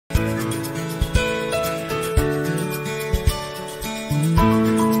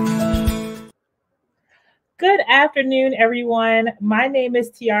Good afternoon, everyone. My name is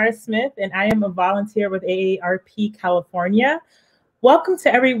Tiara Smith, and I am a volunteer with AARP California. Welcome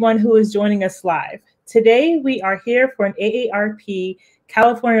to everyone who is joining us live. Today, we are here for an AARP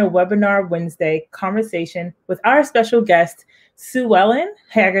California Webinar Wednesday conversation with our special guest, Sue Ellen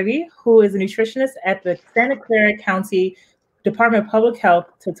Haggerty, who is a nutritionist at the Santa Clara County Department of Public Health,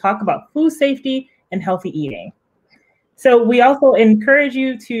 to talk about food safety and healthy eating. So we also encourage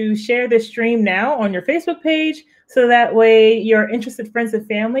you to share this stream now on your Facebook page, so that way your interested friends and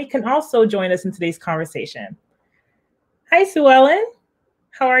family can also join us in today's conversation. Hi, Sue Ellen.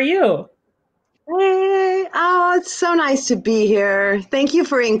 How are you? Hey, oh, it's so nice to be here. Thank you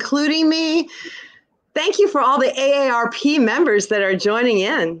for including me. Thank you for all the AARP members that are joining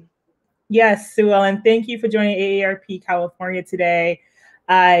in. Yes, Sue Ellen, thank you for joining AARP California today.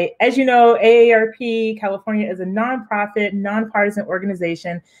 As you know, AARP California is a nonprofit, nonpartisan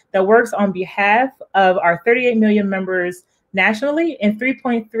organization that works on behalf of our 38 million members nationally and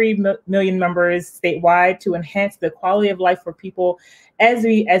 3.3 million members statewide to enhance the quality of life for people as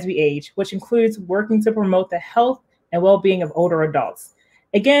we age, which includes working to promote the health and well-being of older adults.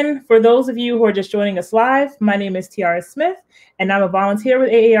 Again, for those of you who are just joining us live, my name is Tiara Smith, and I'm a volunteer with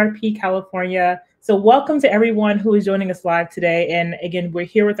AARP California. So welcome to everyone who is joining us live today. And again, we're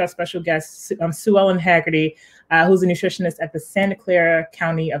here with our special guest, Sue Ellen Haggerty, who's a nutritionist at the Santa Clara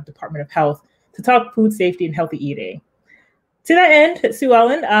County Department of Health, to talk food safety and healthy eating. To that end, Sue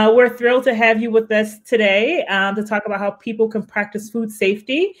Ellen, we're thrilled to have you with us today to talk about how people can practice food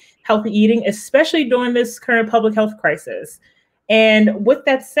safety, healthy eating, especially during this current public health crisis. And with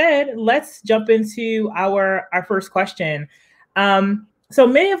that said, let's jump into our first question. So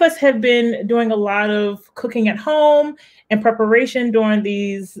many of us have been doing a lot of cooking at home and preparation during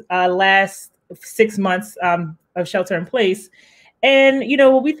these last 6 months of shelter in place. And, you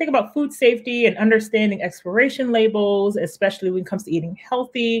know, when we think about food safety and understanding expiration labels, especially when it comes to eating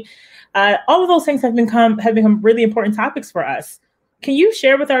healthy, all of those things have become really important topics for us. Can you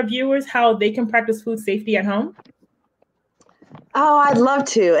share with our viewers how they can practice food safety at home? Oh, I'd love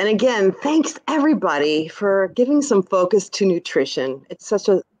to. And again, thanks everybody for giving some focus to nutrition. It's such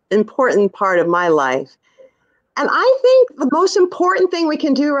an important part of my life. And I think the most important thing we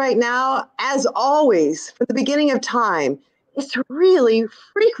can do right now, as always, from the beginning of time, is to really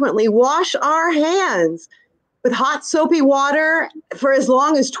frequently wash our hands with hot soapy water for as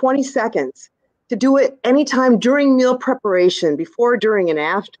long as 20 seconds. To do it anytime during meal preparation, before, during, and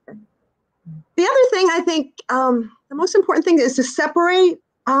after. The other thing I think, the most important thing is to separate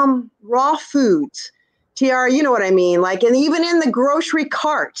raw foods. Tiara, you know what I mean? Like, and even in the grocery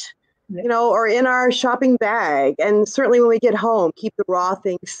cart, you know, or in our shopping bag. And certainly when we get home, keep the raw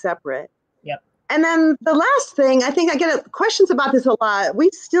things separate. Yep. And then the last thing, I think I get questions about this a lot. We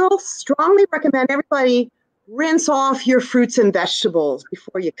still strongly recommend everybody rinse off your fruits and vegetables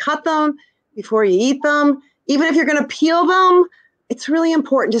before you cut them, before you eat them. Even if you're going to peel them, it's really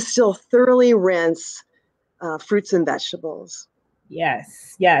important to still thoroughly rinse fruits and vegetables.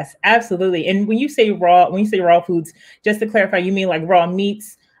 Yes, absolutely. And when you say raw foods, just to clarify, you mean like raw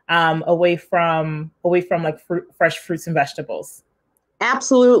meats, away from like fresh fruits and vegetables.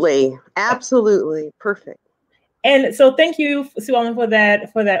 Absolutely, perfect. And so, thank you, Sue Ellen, for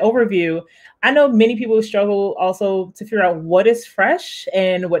that overview. I know many people struggle also to figure out what is fresh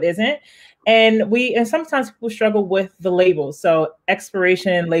and what isn't. And sometimes people struggle with the labels. So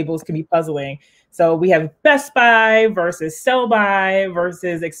expiration labels can be puzzling. So we have best by versus sell by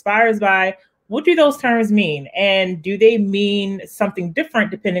versus expires by. What do those terms mean? And do they mean something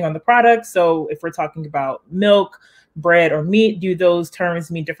different depending on the product? So if we're talking about milk, bread, or meat, do those terms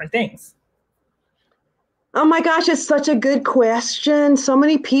mean different things? Oh my gosh, it's such a good question. So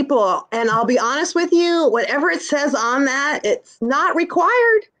many people, and I'll be honest with you, whatever it says on that, it's not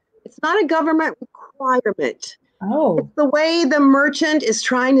required. It's not a government requirement. Oh, it's the way the merchant is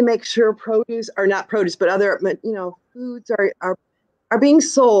trying to make sure produce, or not produce, but other, foods are being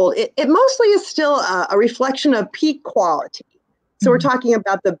sold. It mostly is still a reflection of peak quality. So we're talking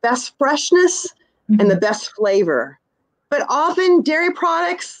about the best freshness and the best flavor. But often dairy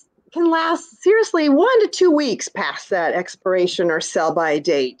products can last seriously 1 to 2 weeks past that expiration or sell-by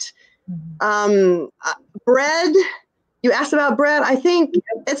date. Bread. You asked about bread. I think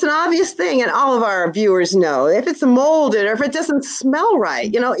it's an obvious thing, and all of our viewers know. If it's molded or if it doesn't smell right,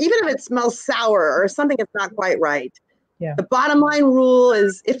 even if it smells sour or something that's not quite right. Yeah. The bottom line rule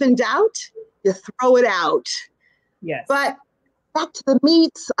is, if in doubt, you throw it out. Yes. But back to the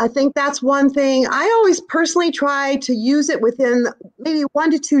meats, I think that's one thing. I always personally try to use it within maybe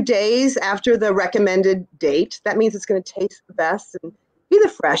 1 to 2 days after the recommended date. That means it's going to taste the best and be the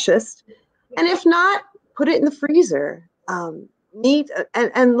freshest. And if not, put it in the freezer. Meat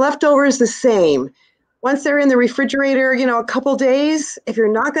and leftovers the same. Once they're in the refrigerator, a couple days, if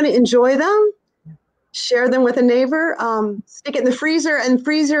you're not going to enjoy them, share them with a neighbor, stick it in the freezer, and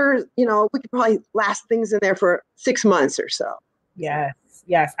freezer, we could probably last things in there for 6 months or so. Yes.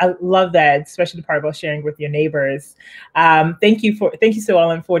 Yes. I love that, especially the part about sharing with your neighbors. Thank you, Sue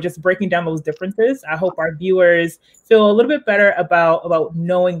Ellen, for just breaking down those differences. I hope our viewers feel a little bit better about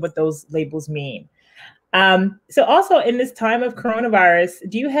knowing what those labels mean. So also in this time of coronavirus,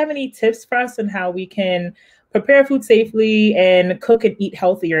 do you have any tips for us on how we can prepare food safely and cook and eat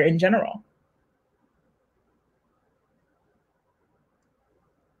healthier in general?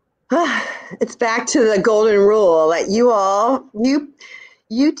 It's back to the golden rule that you,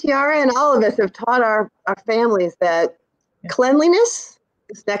 Tiara, and all of us have taught our families that cleanliness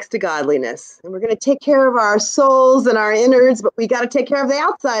is next to godliness. And we're going to take care of our souls and our innards, but we got to take care of the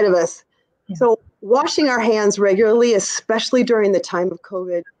outside of us. Yeah. So washing our hands regularly, especially during the time of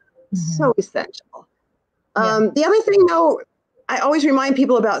COVID, is so essential. The other thing, though, I always remind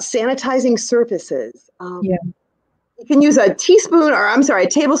people about sanitizing surfaces. You can use a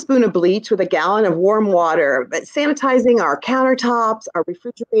tablespoon of bleach with a gallon of warm water, but sanitizing our countertops, our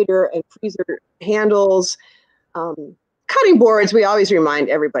refrigerator and freezer handles, cutting boards, we always remind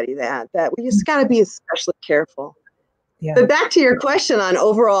everybody that we just got to be especially careful. Yeah. But back to your question on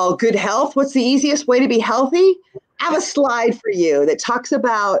overall good health, what's the easiest way to be healthy? I have a slide for you that talks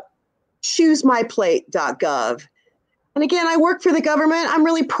about choosemyplate.gov. And again, I work for the government. I'm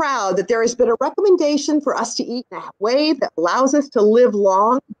really proud that there has been a recommendation for us to eat in a way that allows us to live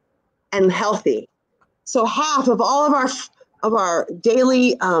long and healthy. So half of all of our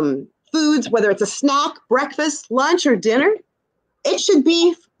daily foods, whether it's a snack, breakfast, lunch, or dinner, it should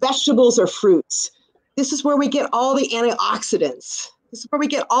be vegetables or fruits. This is where we get all the antioxidants. This is where we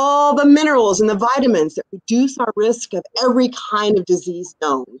get all the minerals and the vitamins that reduce our risk of every kind of disease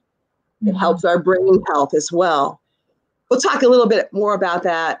known. It helps our brain health as well. We'll talk a little bit more about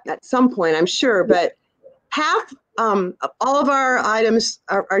that at some point, I'm sure, but half of all of our items,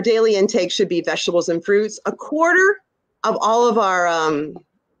 our daily intake should be vegetables and fruits. A quarter of all of our,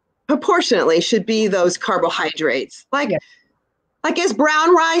 proportionately, should be those carbohydrates. Like is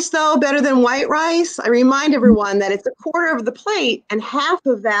brown rice, though, better than white rice? I remind everyone that it's a quarter of the plate, and half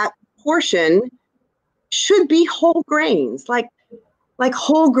of that portion should be whole grains, like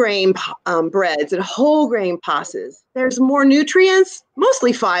whole grain breads and whole grain pastas. There's more nutrients,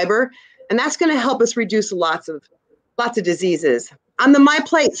 mostly fiber, and that's going to help us reduce lots of diseases. On the My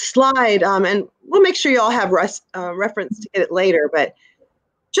Plate slide, and we'll make sure you all have reference to get it later, but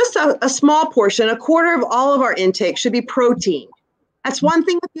just a small portion, a quarter of all of our intake should be protein. That's one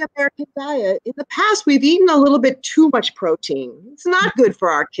thing with the American diet. In the past, we've eaten a little bit too much protein. It's not good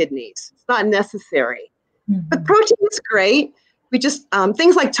for our kidneys. It's not necessary. But protein is great. We just,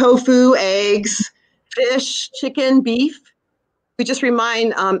 things like tofu, eggs, fish, chicken, beef. We just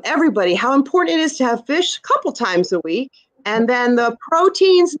remind everybody how important it is to have fish a couple times a week. And then the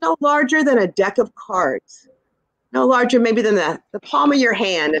protein's no larger than a deck of cards. No larger maybe than the palm of your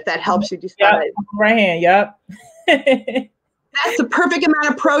hand, if that helps you decide. Yep, right hand, yep. That's the perfect amount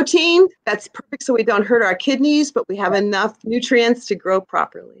of protein. That's perfect so we don't hurt our kidneys, but we have enough nutrients to grow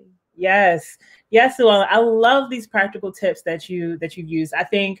properly. Yes. Yes, well, I love these practical tips that you've used. I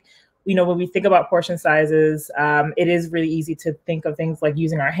think, when we think about portion sizes, it is really easy to think of things like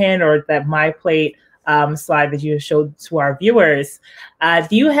using our hand or that My Plate slide that you showed to our viewers.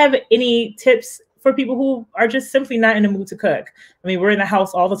 Do you have any tips for people who are just simply not in the mood to cook? I mean, we're in the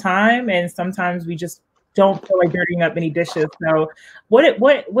house all the time, and sometimes we just don't feel like dirtying up any dishes. So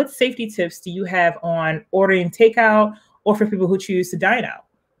what safety tips do you have on ordering takeout or for people who choose to dine out?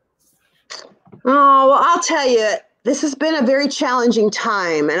 Oh, well, I'll tell you, this has been a very challenging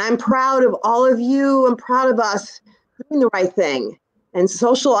time, and I'm proud of all of you. I'm proud of us doing the right thing and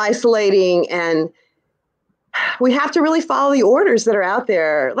social isolating, and we have to really follow the orders that are out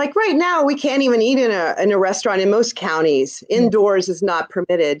there. Like right now, we can't even eat in a restaurant in most counties. Indoors is not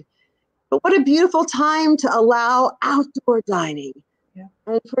permitted. But what a beautiful time to allow outdoor dining. Yeah.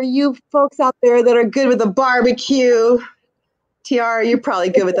 And for you folks out there that are good with a barbecue, Tiara, you're probably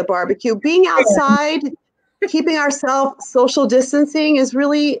good with the barbecue. Being outside, keeping ourselves social distancing is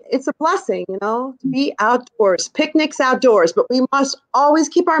really, it's a blessing, to be outdoors, picnics outdoors, but we must always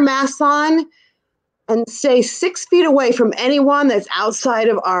keep our masks on and stay 6 feet away from anyone that's outside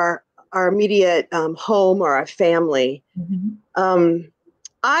of our our immediate home or our family.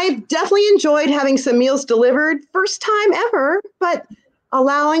 I've definitely enjoyed having some meals delivered, first time ever, but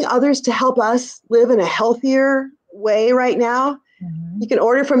allowing others to help us live in a healthier way right now. You can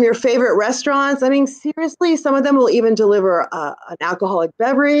order from your favorite restaurants. I mean, seriously, some of them will even deliver an alcoholic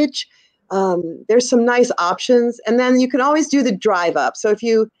beverage. There's some nice options. And then you can always do the drive up. So if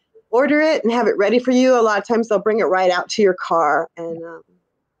you order it and have it ready for you, a lot of times they'll bring it right out to your car. And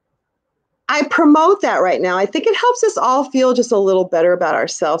I promote that right now. I think it helps us all feel just a little better about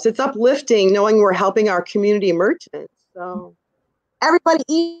ourselves. It's uplifting knowing we're helping our community merchants. So everybody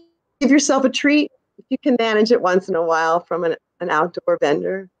eat, give yourself a treat if you can manage it once in a while from an outdoor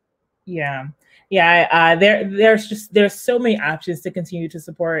vendor. Yeah. There's so many options to continue to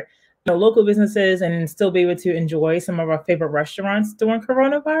support local businesses and still be able to enjoy some of our favorite restaurants during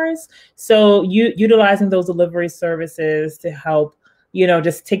coronavirus. So utilizing those delivery services to help,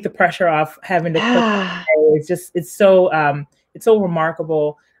 just take the pressure off having to cook. It's so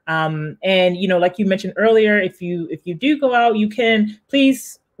remarkable. And like you mentioned earlier, if you do go out, you can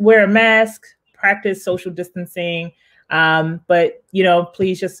please wear a mask, practice social distancing. But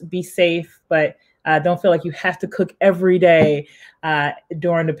please just be safe, but don't feel like you have to cook every day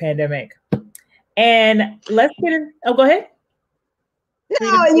during the pandemic. And let's get in. Oh, go ahead.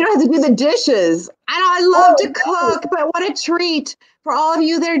 No, and you don't have to do the dishes. I know I love to cook, but what a treat for all of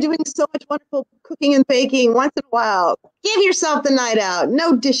you that are doing so much wonderful cooking and baking once in a while. Give yourself the night out.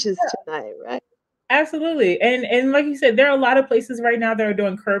 No dishes tonight, right? Absolutely. And like you said, there are a lot of places right now that are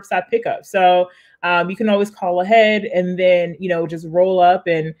doing curbside pickup. So you can always call ahead and then, just roll up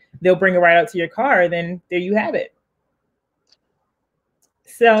and they'll bring it right out to your car. And then there you have it.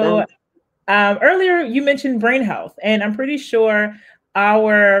 So earlier you mentioned brain health, and I'm pretty sure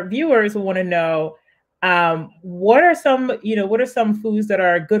our viewers will want to know what are some foods that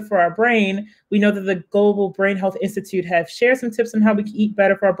are good for our brain. We know that the Global Brain Health Institute have shared some tips on how we can eat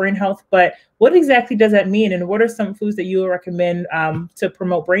better for our brain health, but what exactly does that mean? And what are some foods that you would recommend to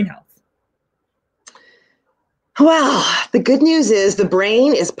promote brain health? Well, the good news is the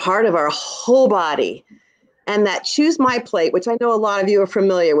brain is part of our whole body. And that Choose My Plate, which I know a lot of you are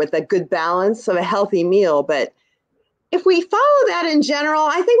familiar with, a good balance of a healthy meal. But if we follow that in general,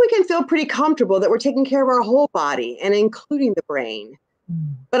 I think we can feel pretty comfortable that we're taking care of our whole body and including the brain.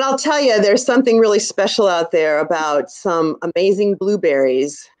 But I'll tell you, there's something really special out there about some amazing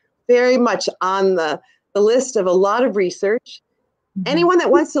blueberries, very much on the list of a lot of research. Anyone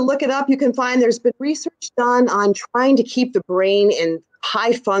that wants to look it up, you can find there's been research done on trying to keep the brain in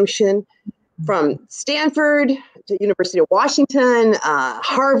high function from Stanford to University of Washington,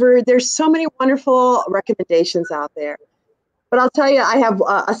 Harvard. There's so many wonderful recommendations out there. But I'll tell you, I have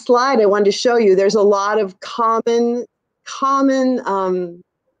a slide I wanted to show you. There's a lot of common foods.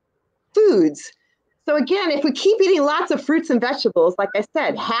 So again, if we keep eating lots of fruits and vegetables, like I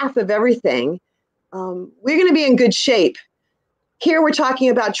said, half of everything, we're going to be in good shape. Here we're talking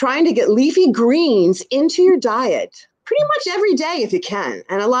about trying to get leafy greens into your diet pretty much every day if you can.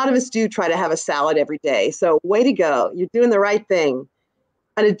 And a lot of us do try to have a salad every day. So way to go. You're doing the right thing.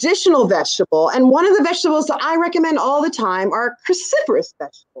 An additional vegetable, and one of the vegetables that I recommend all the time are cruciferous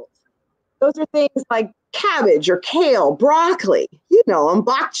vegetables. Those are things like cabbage or kale, broccoli,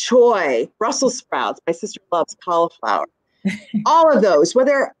 bok choy, Brussels sprouts. My sister loves cauliflower. All of those,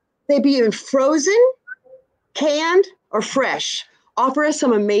 whether they be even frozen, canned, or fresh, offer us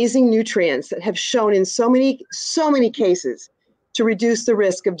some amazing nutrients that have shown in so many cases to reduce the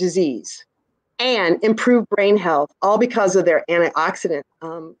risk of disease and improve brain health, all because of their antioxidant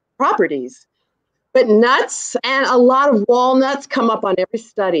properties. But nuts and a lot of walnuts come up on every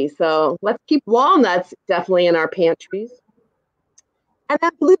study. So let's keep walnuts definitely in our pantries. And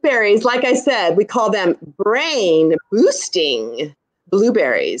then blueberries, like I said, we call them brain boosting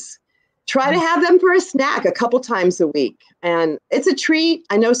blueberries. Try to have them for a snack a couple times a week. And it's a treat.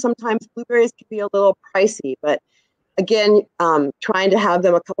 I know sometimes blueberries can be a little pricey, but again, trying to have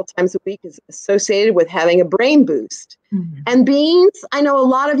them a couple times a week is associated with having a brain boost. And beans, I know a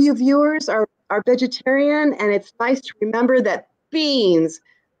lot of you viewers are vegetarian, and it's nice to remember that beans,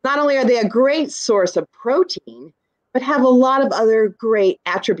 not only are they a great source of protein, but have a lot of other great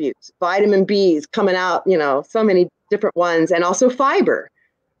attributes. Vitamin B's coming out, so many different ones, and also fiber.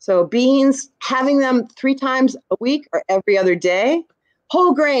 So beans, having them 3 times a week or every other day.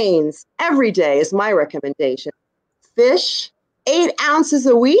 Whole grains every day is my recommendation. Fish, 8 ounces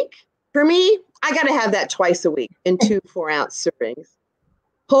a week. For me, I got to have that twice a week in 2 4-ounce servings.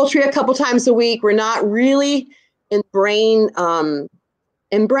 Poultry a couple times a week. We're not really in brain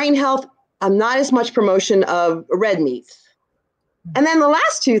health. Not as much promotion of red meats. And then the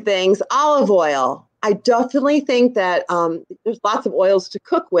last two things, olive oil. I definitely think that there's lots of oils to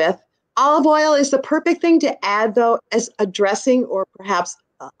cook with. Olive oil is the perfect thing to add, though, as a dressing or perhaps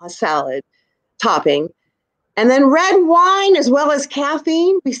a salad topping. And then red wine, as well as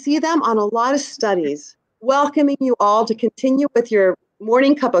caffeine, we see them on a lot of studies, welcoming you all to continue with your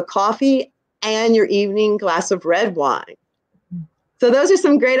morning cup of coffee and your evening glass of red wine. So those are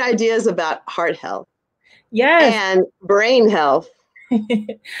some great ideas about heart health. Yes. And brain health.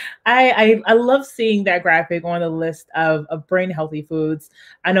 I love seeing that graphic on the list of brain healthy foods.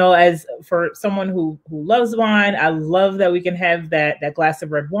 I know, as for someone who loves wine, I love that we can have that glass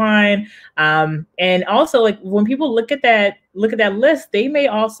of red wine. And also, like, when people look at that list, they may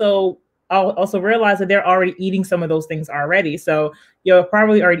also realize that they're already eating some of those things already. So you're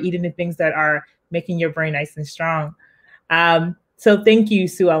probably already eating the things that are making your brain nice and strong. So thank you,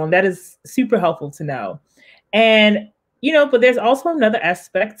 Sue Ellen. That is super helpful to know. And but there's also another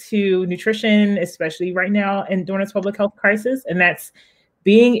aspect to nutrition, especially right now and during this public health crisis, and that's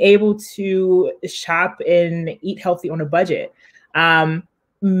being able to shop and eat healthy on a budget.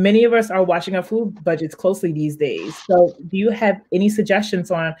 Many of us are watching our food budgets closely these days. So do you have any suggestions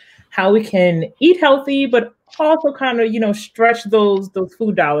on how we can eat healthy, but also kind of, stretch those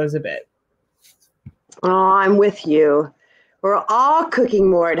food dollars a bit? Oh, I'm with you. We're all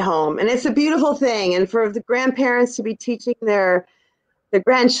cooking more at home, and it's a beautiful thing. And for the grandparents to be teaching their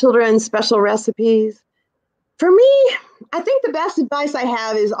grandchildren special recipes. For me, I think the best advice I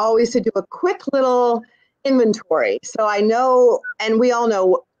have is always to do a quick little inventory. So I know, and we all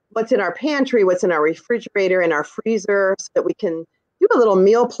know what's in our pantry, what's in our refrigerator, and our freezer, so that we can do a little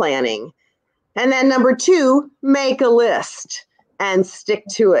meal planning. And then number two, make a list and stick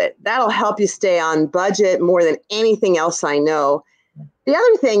to it. That'll help you stay on budget more than anything else I know. The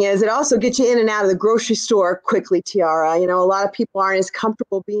other thing is it also gets you in and out of the grocery store quickly, Tiara. A lot of people aren't as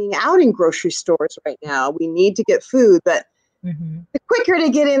comfortable being out in grocery stores right now. We need to get food, but the quicker to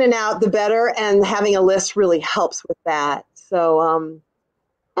get in and out, the better. And having a list really helps with that. So,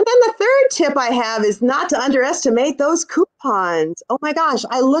 and then the third tip I have is not to underestimate those coupons. Oh my gosh,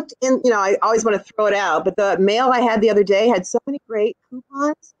 I looked in, I always want to throw it out, but the mail I had the other day had so many great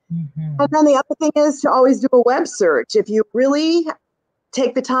coupons. And then the other thing is to always do a web search. If you really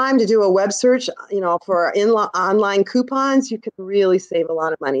take the time to do a web search, for online coupons, you can really save a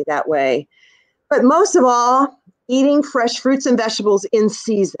lot of money that way. But most of all, eating fresh fruits and vegetables in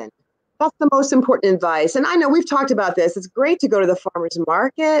season. That's the most important advice. And I know we've talked about this. It's great to go to the farmer's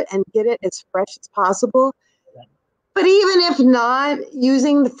market and get it as fresh as possible. But even if not,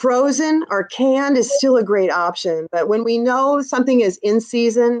 using the frozen or canned is still a great option. But when we know something is in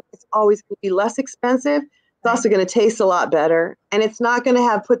season, it's always going to be less expensive. It's also going to taste a lot better. And it's not going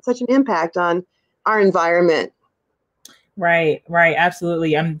to put such an impact on our environment. Right.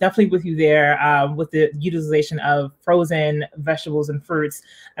 Absolutely. I'm definitely with you there with the utilization of frozen vegetables and fruits.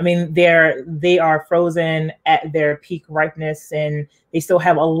 I mean, they are frozen at their peak ripeness, and they still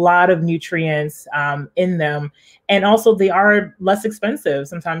have a lot of nutrients in them. And also they are less expensive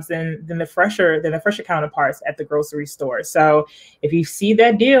sometimes than the fresher counterparts at the grocery store. So if you see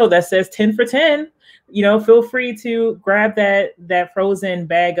that deal that says 10 for 10, feel free to grab that frozen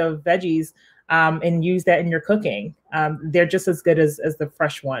bag of veggies and use that in your cooking. They're just as good as the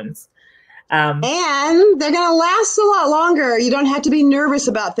fresh ones. And they're going to last a lot longer. You don't have to be nervous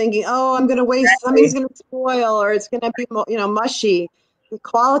about thinking, oh, I'm going to waste, something's going to spoil, or it's going to be, mushy. The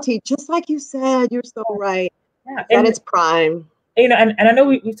quality, just like you said, you're so right. Yeah, at its prime. And I know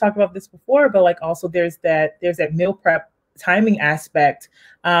we've talked about this before, but like also there's that meal prep timing aspect.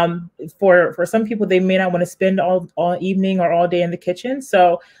 For some people, they may not want to spend all evening or all day in the kitchen.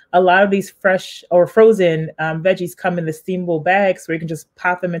 So a lot of these fresh or frozen veggies come in the steamable bags where you can just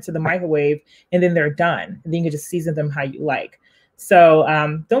pop them into the microwave and then they're done. And then you can just season them how you like. So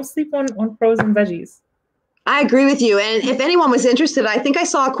don't sleep on frozen veggies. I agree with you. And if anyone was interested, I think I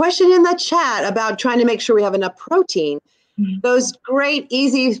saw a question in the chat about trying to make sure we have enough protein. Those great,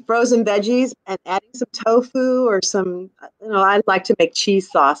 easy frozen veggies, and adding some tofu or some, I'd like to make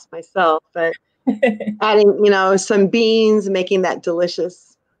cheese sauce myself, but adding, some beans, making that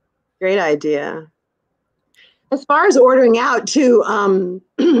delicious. Great idea. As far as ordering out too,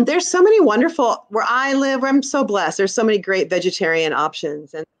 there's so many wonderful, where I live, I'm so blessed. There's so many great vegetarian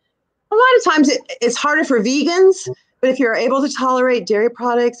options. And a lot of times it's harder for vegans, but if you're able to tolerate dairy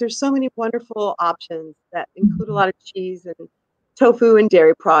products, there's so many wonderful options that include a lot of cheese and tofu and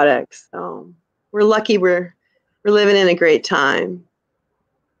dairy products. So we're lucky we're living in a great time.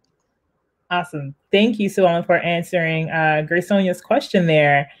 Awesome. Thank you, Sue Ellen, for answering Grace Sonia's question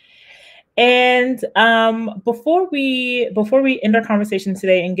there. And before we end our conversation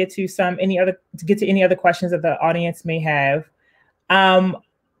today and get to any other questions that the audience may have,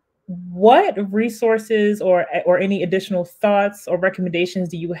 what resources or any additional thoughts or recommendations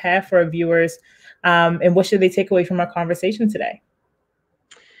do you have for our viewers, and what should they take away from our conversation today?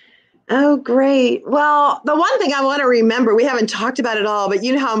 Oh, great. Well, the one thing I want to remember, we haven't talked about it all, but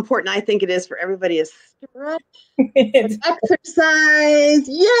you know how important I think it is for everybody is stretch and exercise.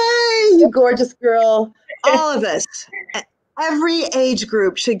 Yay, you gorgeous girl. All of us, every age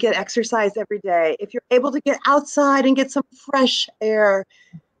group should get exercise every day. If you're able to get outside and get some fresh air,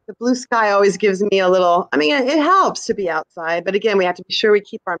 the blue sky always gives me a little, I mean, it helps to be outside, but again, we have to be sure we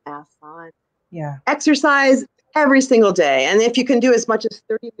keep our masks on. Yeah. Exercise every single day. And if you can do as much as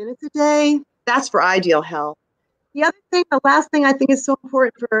 30 minutes a day, that's for ideal health. The last thing I think is so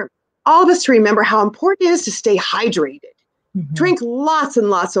important for all of us to remember how important it is to stay hydrated. Mm-hmm. Drink lots and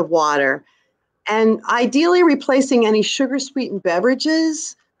lots of water, and ideally replacing any sugar sweetened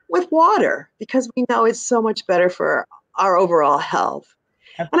beverages with water, because we know it's so much better for our overall health.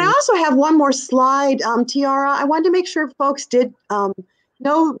 Absolutely. And I also have one more slide, Tiara. I wanted to make sure folks did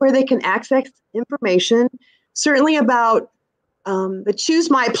know where they can access information, certainly about the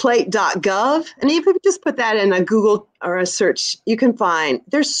choosemyplate.gov. And if you just put that in a Google or a search, you can find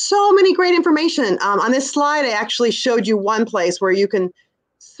there's so many great information. On this slide, I actually showed you one place where you can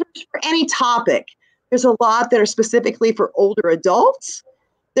search for any topic. There's a lot that are specifically for older adults.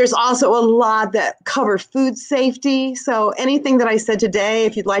 There's also a lot that cover food safety. So anything that I said today,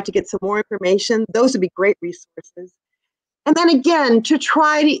 if you'd like to get some more information, those would be great resources. And then again, to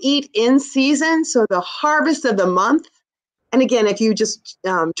try to eat in season, so the harvest of the month. And again, if you just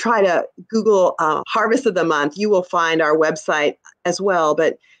try to Google harvest of the month, you will find our website as well.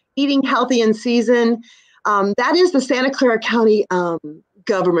 But eating healthy in season, that is the Santa Clara County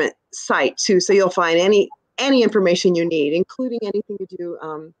government site too. So you'll find any information you need, including anything to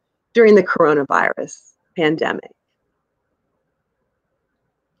do during the coronavirus pandemic.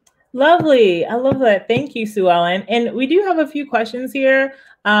 Lovely. I love that. Thank you, Sue Ellen. And we do have a few questions here.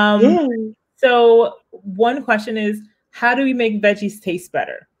 So one question is, how do we make veggies taste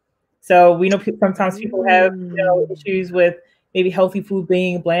better? So we know sometimes people have issues with maybe healthy food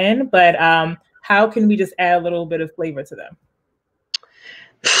being bland, but how can we just add a little bit of flavor to them?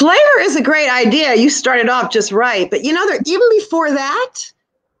 Flavor is a great idea. You started off just right. But you know, even before that,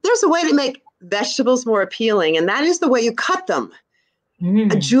 there's a way to make vegetables more appealing, and that is the way you cut them.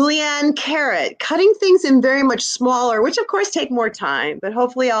 A julienne carrot, cutting things in very much smaller, which of course take more time, but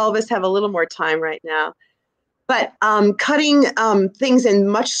hopefully all of us have a little more time right now. But cutting things in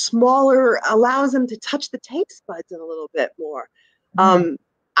much smaller allows them to touch the taste buds in a little bit more.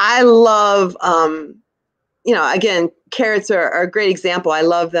 I love, again, carrots are a great example. I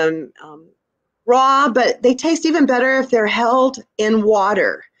love them raw, but they taste even better if they're held in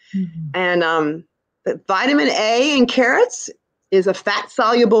water. And vitamin A in carrots is a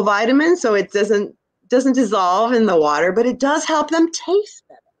fat-soluble vitamin, so it doesn't dissolve in the water, but it does help them taste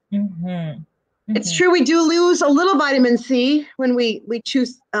better. It's true we do lose a little vitamin C when we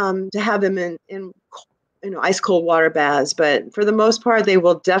choose to have them in ice cold water baths, but for the most part, they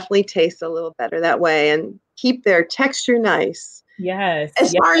will definitely taste a little better that way and keep their texture nice. Yes.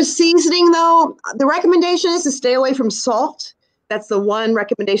 As far as seasoning, though, the recommendation is to stay away from salt. That's the one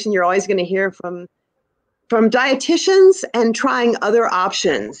recommendation you're always going to hear from dietitians, and trying other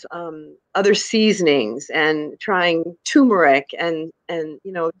options, other seasonings, and trying turmeric and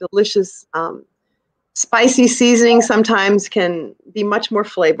delicious spicy seasoning sometimes can be much more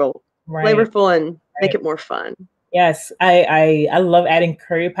flavorful and make it more fun. Yes, I love adding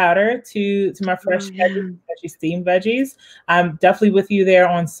curry powder to my fresh veggies, especially steamed veggies. I'm definitely with you there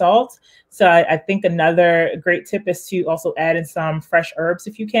on salt. So I think another great tip is to also add in some fresh herbs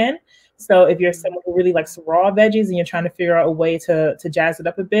if you can. So if you're someone who really likes raw veggies and you're trying to figure out a way to jazz it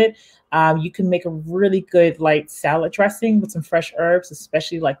up a bit, you can make a really good light salad dressing with some fresh herbs,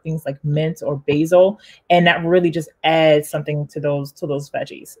 especially like things like mint or basil, and that really just adds something to those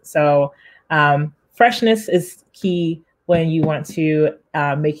veggies. So freshness is key when you want to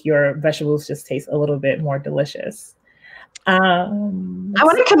make your vegetables just taste a little bit more delicious. I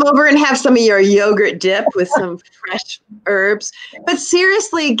want to come over and have some of your yogurt dip with some fresh herbs. But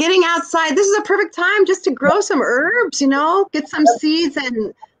seriously, getting outside, this is a perfect time just to grow some herbs, get some seeds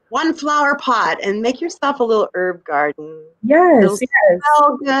in one flower pot and make yourself a little herb garden. Yes. It'll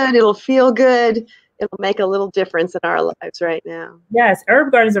smell good. It'll feel good. It'll make a little difference in our lives right now. Yes.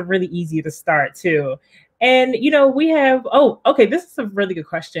 Herb gardens are really easy to start too. And, we have, this is a really good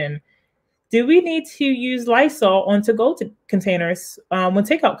question. Do we need to use Lysol on to-go containers when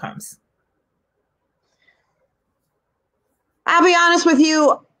takeout comes? I'll be honest with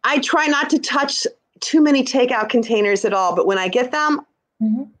you, I try not to touch too many takeout containers at all, but when I get them,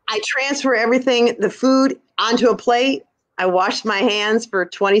 I transfer everything, the food, onto a plate. I wash my hands for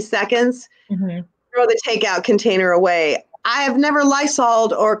 20 seconds, throw the takeout container away. I have never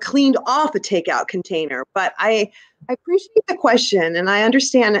Lysoled or cleaned off a takeout container, but I appreciate the question, and I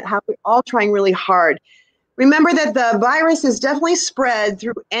understand how we're all trying really hard. Remember that the virus is definitely spread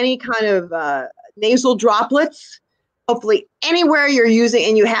through any kind of nasal droplets. Hopefully, anywhere you're using,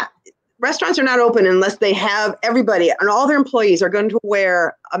 and you have restaurants are not open unless they have everybody and all their employees are going to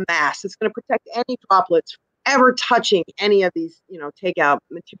wear a mask. It's going to protect any droplets ever touching any of these, takeout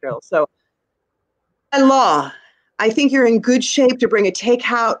materials. So, by law, I think you're in good shape to bring a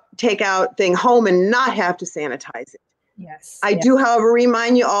takeout thing home and not have to sanitize it. Yes. I do, however,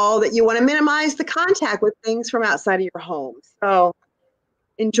 remind you all that you want to minimize the contact with things from outside of your home. So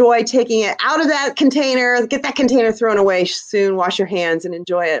enjoy taking it out of that container, get that container thrown away soon, wash your hands, and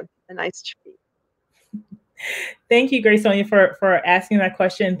enjoy it. A nice treat. Thank you, Grace Sonia, for asking that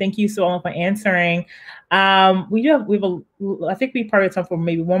question. Thank you, Sue Ellen, for answering. I think we probably have time for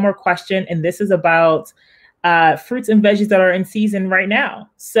maybe one more question, and this is about fruits and veggies that are in season right now.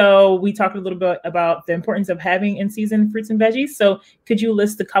 So we talked a little bit about the importance of having in season fruits and veggies. So could you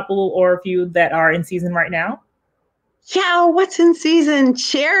list a couple or a few that are in season right now? Yeah, what's in season?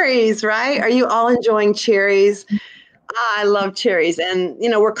 Cherries, right? Are you all enjoying cherries? I love cherries, and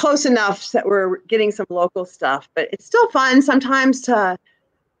we're close enough that we're getting some local stuff, but it's still fun sometimes to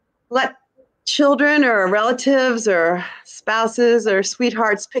let children or relatives or spouses or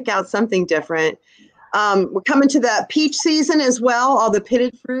sweethearts pick out something different. We're coming to the peach season as well, all the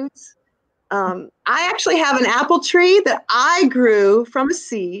pitted fruits. I actually have an apple tree that I grew from a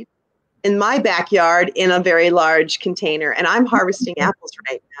seed in my backyard in a very large container, and I'm harvesting apples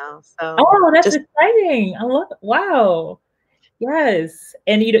right now. So that's exciting. I love it. Wow. Yes.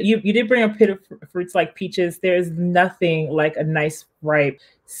 And you did bring up pitted fruits like peaches. There's nothing like a nice, ripe,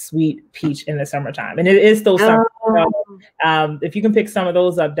 sweet peach in the summertime. And it is still summer. So, if you can pick some of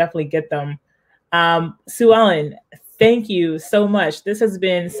those up, definitely get them. Sue Ellen, thank you so much. This has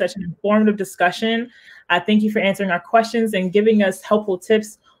been such an informative discussion. Thank you for answering our questions and giving us helpful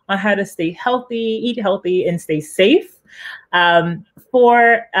tips on how to stay healthy, eat healthy, and stay safe. People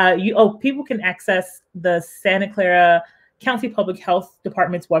can access the Santa Clara County Public Health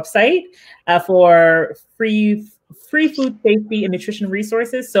Department's website for free food safety and nutrition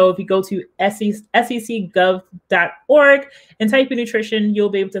resources. So if you go to secgov.org and type in nutrition, you'll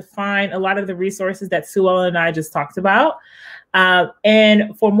be able to find a lot of the resources that Sue Ellen and I just talked about.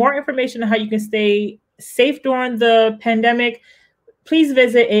 And for more information on how you can stay safe during the pandemic, please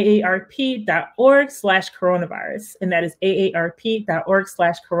visit aarp.org/coronavirus. And that is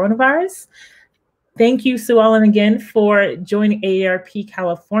aarp.org/coronavirus. Thank you, Sue Ellen, again for joining AARP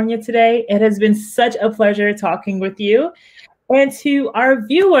California today. It has been such a pleasure talking with you. And to our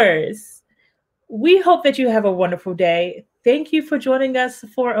viewers, we hope that you have a wonderful day. Thank you for joining us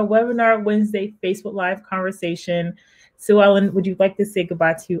for a Webinar Wednesday Facebook Live conversation. Sue Ellen, would you like to say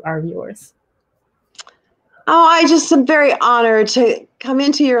goodbye to our viewers? Oh, I just am very honored to come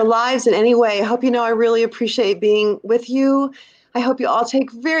into your lives in any way. I hope you know I really appreciate being with you. I hope you all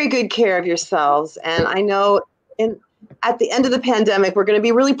take very good care of yourselves. And I know at the end of the pandemic, we're going to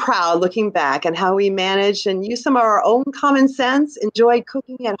be really proud looking back and how we managed and used some of our own common sense, enjoyed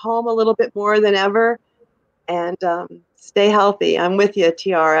cooking at home a little bit more than ever, and stay healthy. I'm with you,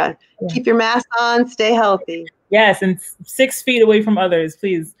 Tiara. Yeah. Keep your mask on, stay healthy. Yes, and 6 feet away from others,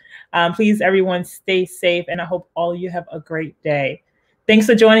 please. Please, everyone, stay safe, and I hope all of you have a great day. Thanks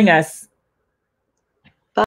for joining us.